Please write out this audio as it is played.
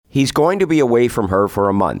He's going to be away from her for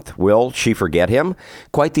a month. Will she forget him?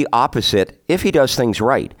 Quite the opposite if he does things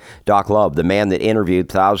right. Doc Love, the man that interviewed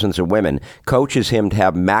thousands of women, coaches him to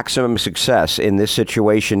have maximum success in this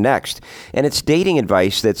situation next. And it's dating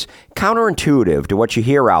advice that's counterintuitive to what you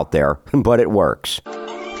hear out there, but it works.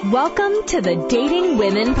 Welcome to the Dating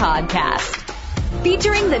Women Podcast,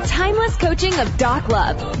 featuring the timeless coaching of Doc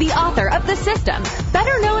Love, the author of The System,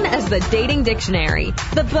 better known as the Dating Dictionary,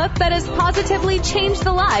 the book that has positively changed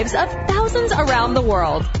the lives of thousands around the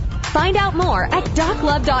world. Find out more at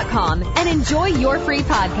doclove.com and enjoy your free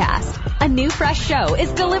podcast. A new fresh show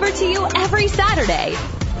is delivered to you every Saturday.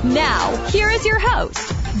 Now, here is your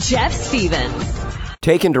host, Jeff Stevens.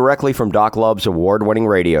 Taken directly from Doc Love's award-winning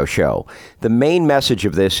radio show. The main message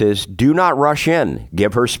of this is, do not rush in,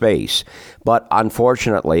 give her space. But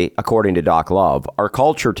unfortunately, according to Doc Love, our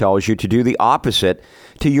culture tells you to do the opposite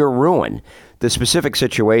to your ruin. The specific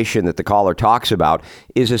situation that the caller talks about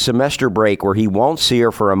is a semester break where he won't see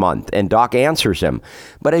her for a month, and Doc answers him.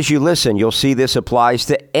 But as you listen, you'll see this applies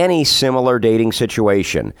to any similar dating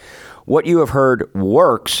situation. What you have heard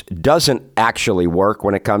works doesn't actually work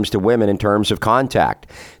when it comes to women in terms of contact.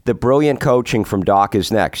 The brilliant coaching from Doc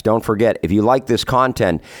is next. Don't forget, if you like this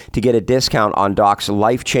content, to get a discount on Doc's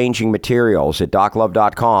life-changing materials at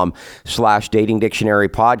doclove.com/dating dictionary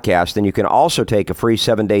podcast. And you can also take a free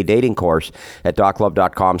 7-day dating course at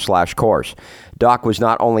doclove.com/course. Doc was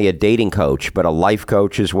not only a dating coach, but a life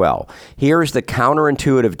coach as well. Here's the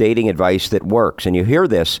counterintuitive dating advice that works. And you hear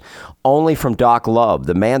this only from Doc Love,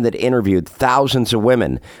 the man that interviewed thousands of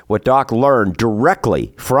women. What Doc learned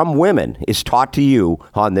directly from women is taught to you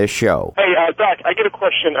on this show. Hey, Doc, I get a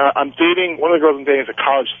question. I'm dating, one of the girls I'm dating is a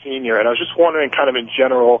college senior, and I was just wondering kind of in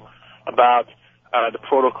general about the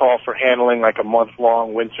protocol for handling like a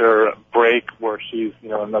month-long winter break where she's,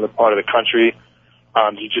 in another part of the country.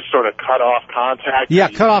 You just sort of cut off contact? Yeah,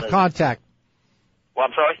 cut off contact. Well,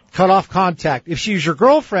 I'm sorry? Cut off contact. If she's your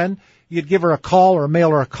girlfriend, you'd give her a call or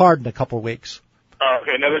mail her a card in a couple of weeks.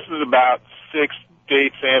 Okay, now this is about 6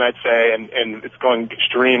 dates in, I'd say, and it's going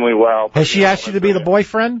extremely well. Has she asked you to be the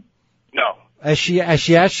boyfriend? No. Has she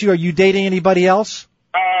asked you, are you dating anybody else?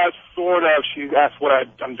 Sort of. She asked what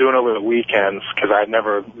I'm doing over the weekends, because I've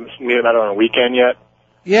never met her on a weekend yet.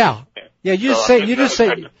 Yeah. Yeah, you just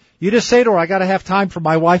say to her, I got to have time for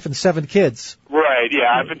my wife and 7 kids. Right,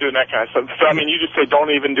 yeah, I've been doing that kind of stuff. So, you just say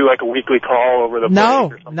don't even do like a weekly call over the break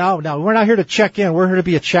or something. No. We're not here to check in. We're here to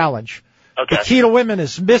be a challenge. Okay. The key to women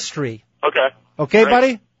is mystery. Okay. Okay, Great.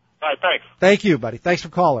 buddy? All right, thanks. Thank you, buddy. Thanks for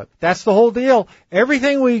calling. That's the whole deal.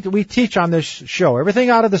 Everything we teach on this show,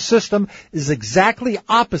 everything out of the system is exactly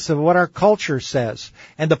opposite of what our culture says.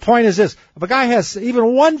 And the point is this, if a guy has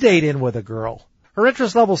even one date in with a girl, her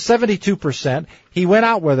interest level is 72%. He went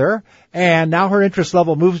out with her, and now her interest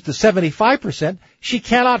level moves to 75%. She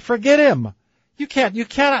cannot forget him. You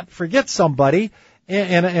cannot forget somebody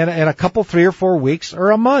in a couple, 3 or 4 weeks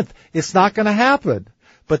or a month. It's not going to happen.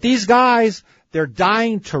 But these guys, they're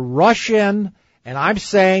dying to rush in, and I'm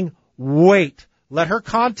saying, wait. Let her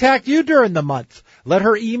contact you during the month. Let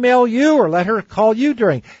her email you or let her call you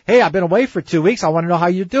during. Hey, I've been away for 2 weeks. I want to know how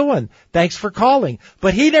you're doing. Thanks for calling.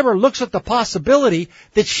 But he never looks at the possibility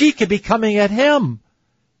that she could be coming at him,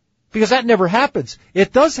 because that never happens.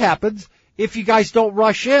 It does happen if you guys don't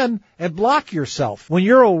rush in and block yourself. When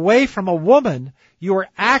you're away from a woman, you are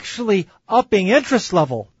actually upping interest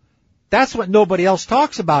level. That's what nobody else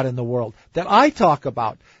talks about in the world, that I talk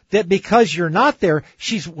about. That because you're not there,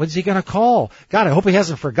 when's he going to call? God, I hope he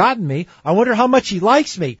hasn't forgotten me. I wonder how much he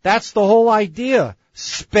likes me. That's the whole idea.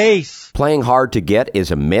 Space. Playing hard to get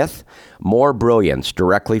is a myth. More brilliance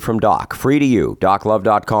directly from Doc. Free to you.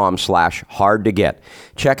 doclove.com/hard to get.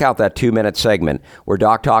 Check out that 2-minute segment where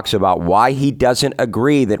Doc talks about why he doesn't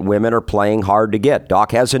agree that women are playing hard to get.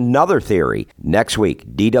 Doc has another theory. Next week,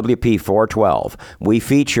 DWP 412, we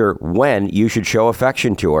feature when you should show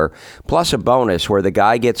affection to her, plus a bonus where the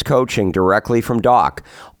guy gets coaching directly from Doc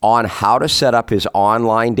on how to set up his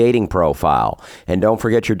online dating profile. And don't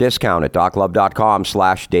forget your discount at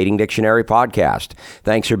doclove.com/dating dictionary podcast.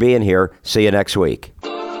 Thanks for being here. See you next week.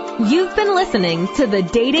 You've been listening to the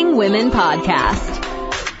Dating Women Podcast.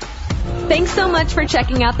 Thanks so much for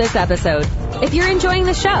checking out this episode. If you're enjoying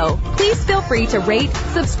the show, please feel free to rate,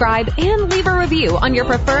 subscribe, and leave a review on your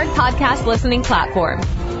preferred podcast listening platform.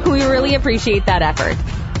 We really appreciate that effort.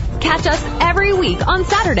 Catch us every week on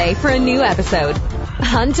Saturday for a new episode.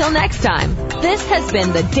 Until next time, this has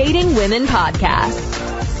been the Dating Women Podcast.